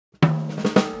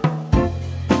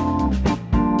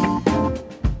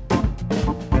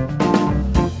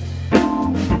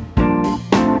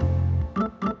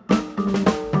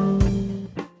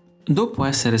Dopo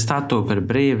essere stato per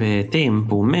breve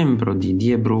tempo un membro di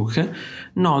Die Brücke,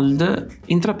 Nolde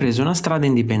intraprese una strada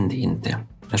indipendente.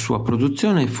 La sua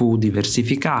produzione fu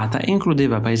diversificata e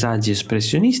includeva paesaggi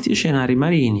espressionisti e scenari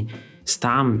marini,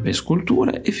 stampe,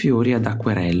 sculture e fiori ad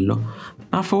acquerello,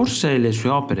 ma forse le sue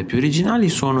opere più originali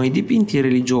sono i dipinti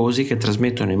religiosi che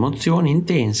trasmettono emozioni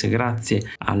intense grazie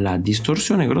alla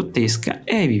distorsione grottesca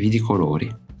e ai vividi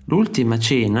colori. L'Ultima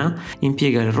Cena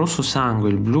impiega il rosso sangue,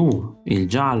 il blu, il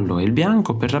giallo e il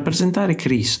bianco per rappresentare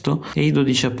Cristo e i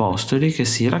 12 apostoli che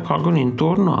si raccolgono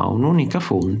intorno a un'unica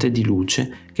fonte di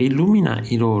luce che illumina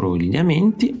i loro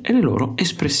lineamenti e le loro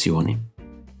espressioni.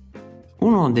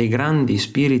 Uno dei grandi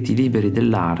spiriti liberi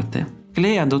dell'arte,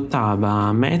 Klee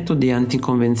adottava metodi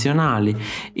anticonvenzionali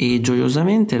e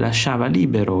gioiosamente lasciava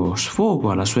libero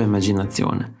sfogo alla sua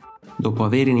immaginazione. Dopo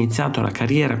aver iniziato la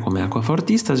carriera come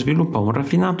acquafortista, sviluppò un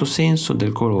raffinato senso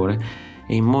del colore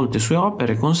e in molte sue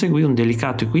opere conseguì un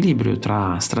delicato equilibrio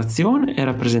tra astrazione e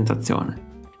rappresentazione.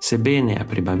 Sebbene a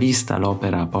prima vista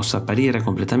l'opera possa apparire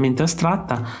completamente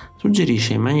astratta,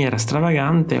 suggerisce in maniera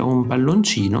stravagante un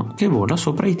palloncino che vola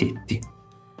sopra i tetti.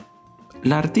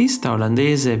 L'artista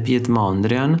olandese Piet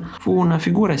Mondrian fu una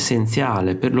figura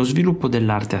essenziale per lo sviluppo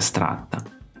dell'arte astratta.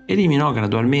 Eliminò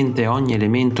gradualmente ogni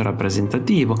elemento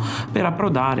rappresentativo per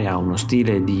approdare a uno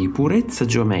stile di purezza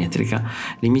geometrica,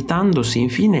 limitandosi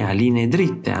infine a linee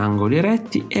dritte, angoli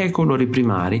retti e ai colori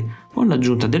primari, con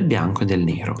l'aggiunta del bianco e del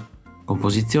nero.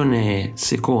 Composizione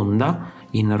II,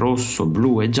 in rosso,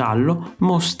 blu e giallo,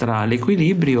 mostra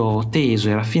l'equilibrio teso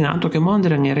e raffinato che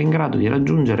Mondrian era in grado di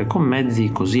raggiungere con mezzi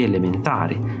così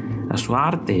elementari. La sua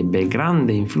arte ebbe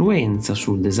grande influenza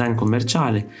sul design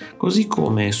commerciale, così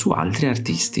come su altri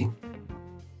artisti.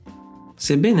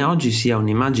 Sebbene oggi sia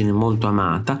un'immagine molto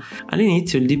amata,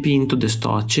 all'inizio il dipinto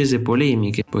destò accese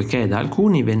polemiche, poiché da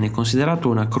alcuni venne considerato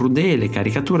una crudele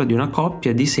caricatura di una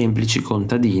coppia di semplici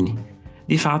contadini.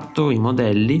 Di fatto i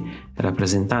modelli,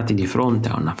 rappresentati di fronte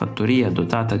a una fattoria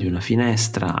dotata di una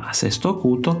finestra a sesto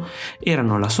acuto,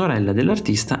 erano la sorella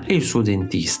dell'artista e il suo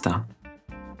dentista.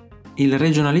 Il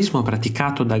regionalismo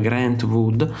praticato da Grant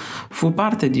Wood fu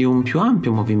parte di un più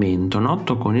ampio movimento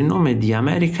noto con il nome di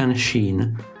American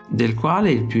Sheen, del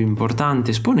quale il più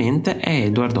importante esponente è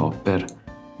Edward Hopper.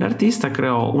 L'artista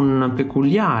creò un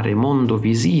peculiare mondo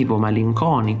visivo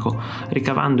malinconico,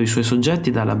 ricavando i suoi soggetti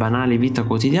dalla banale vita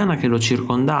quotidiana che lo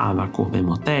circondava, come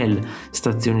motel,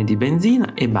 stazioni di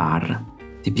benzina e bar.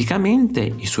 Tipicamente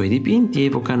i suoi dipinti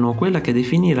evocano quella che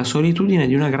definì la solitudine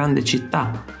di una grande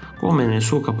città, come nel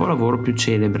suo capolavoro più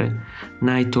celebre,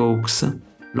 Nighthawks.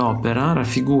 L'opera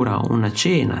raffigura una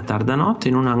cena a tarda notte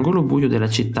in un angolo buio della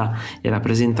città e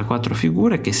rappresenta 4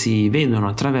 figure che si vedono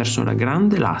attraverso la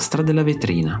grande lastra della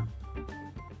vetrina.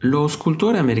 Lo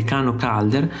scultore americano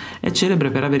Calder è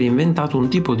celebre per aver inventato un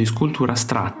tipo di scultura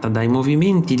astratta dai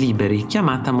movimenti liberi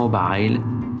chiamata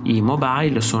mobile. I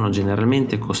mobile sono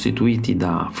generalmente costituiti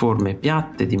da forme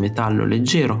piatte di metallo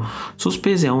leggero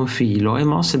sospese a un filo e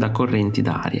mosse da correnti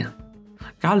d'aria.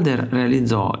 Calder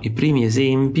realizzò i primi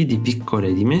esempi di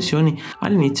piccole dimensioni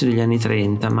all'inizio degli anni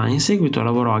 30, ma in seguito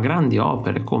lavorò a grandi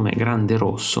opere come Grande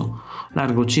Rosso,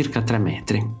 largo circa 3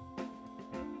 metri.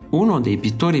 Uno dei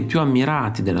pittori più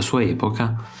ammirati della sua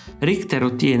epoca, Richter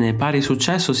ottiene pari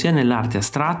successo sia nell'arte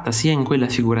astratta sia in quella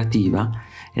figurativa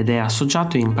ed è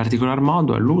associato in particolar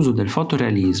modo all'uso del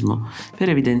fotorealismo per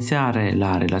evidenziare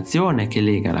la relazione che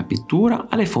lega la pittura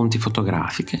alle fonti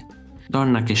fotografiche.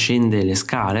 Donna che scende le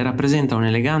scale rappresenta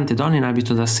un'elegante donna in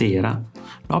abito da sera.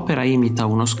 L'opera imita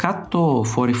uno scatto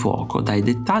fuori fuoco dai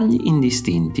dettagli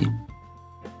indistinti.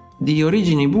 Di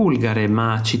origini bulgare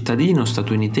ma cittadino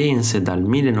statunitense dal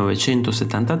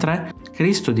 1973,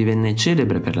 Cristo divenne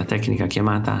celebre per la tecnica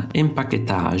chiamata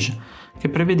empaquetage, che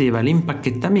prevedeva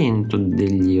l'impacchettamento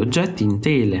degli oggetti in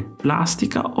tele,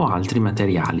 plastica o altri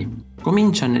materiali.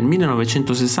 Comincia nel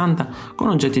 1960 con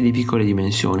oggetti di piccole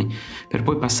dimensioni, per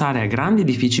poi passare a grandi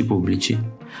edifici pubblici.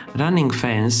 Running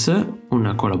Fence,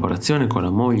 una collaborazione con la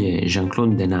moglie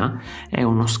Jean-Claude Denat, è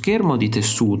uno schermo di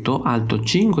tessuto alto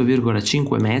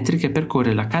 5,5 metri che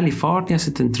percorre la California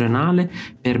settentrionale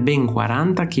per ben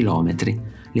 40 km.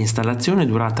 L'installazione è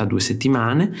durata 2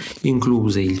 settimane,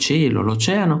 incluse il cielo,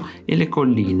 l'oceano e le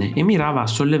colline, e mirava a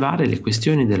sollevare le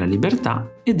questioni della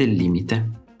libertà e del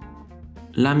limite.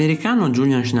 L'americano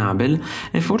Julian Schnabel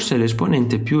è forse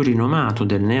l'esponente più rinomato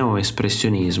del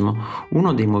neo-espressionismo,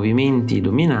 uno dei movimenti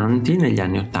dominanti negli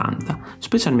anni '80,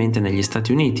 specialmente negli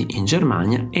Stati Uniti, in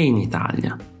Germania e in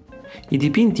Italia. I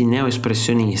dipinti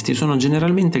neo-espressionisti sono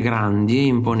generalmente grandi e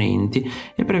imponenti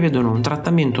e prevedono un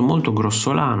trattamento molto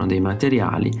grossolano dei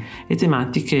materiali e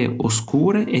tematiche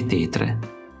oscure e tetre.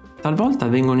 Talvolta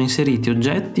vengono inseriti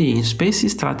oggetti in spessi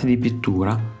strati di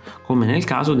pittura, come nel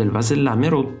caso del vasellame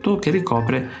rotto che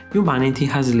ricopre Humanity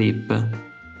Has Lip.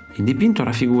 Il dipinto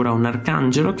raffigura un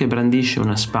arcangelo che brandisce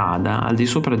una spada al di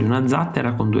sopra di una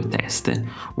zattera con 2 teste,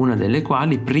 una delle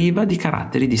quali priva di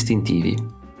caratteri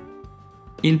distintivi.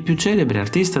 Il più celebre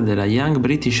artista della Young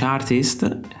British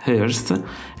Artist, Hirst,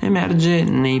 emerge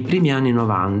nei primi anni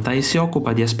 90 e si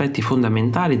occupa di aspetti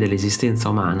fondamentali dell'esistenza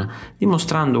umana,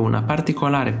 dimostrando una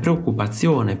particolare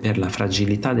preoccupazione per la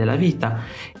fragilità della vita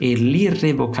e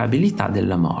l'irrevocabilità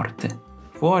della morte.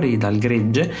 Fuori dal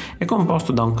gregge è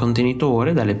composto da un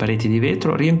contenitore dalle pareti di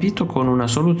vetro riempito con una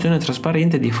soluzione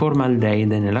trasparente di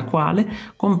formaldeide nella quale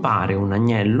compare un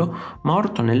agnello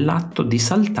morto nell'atto di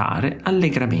saltare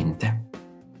allegramente.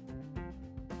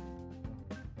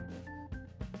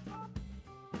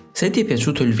 Se ti è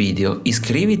piaciuto il video,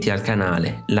 iscriviti al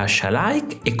canale, lascia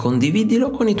like e condividilo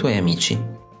con i tuoi amici.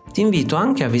 Ti invito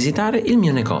anche a visitare il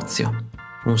mio negozio.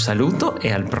 Un saluto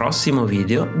e al prossimo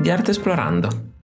video di Artesplorando.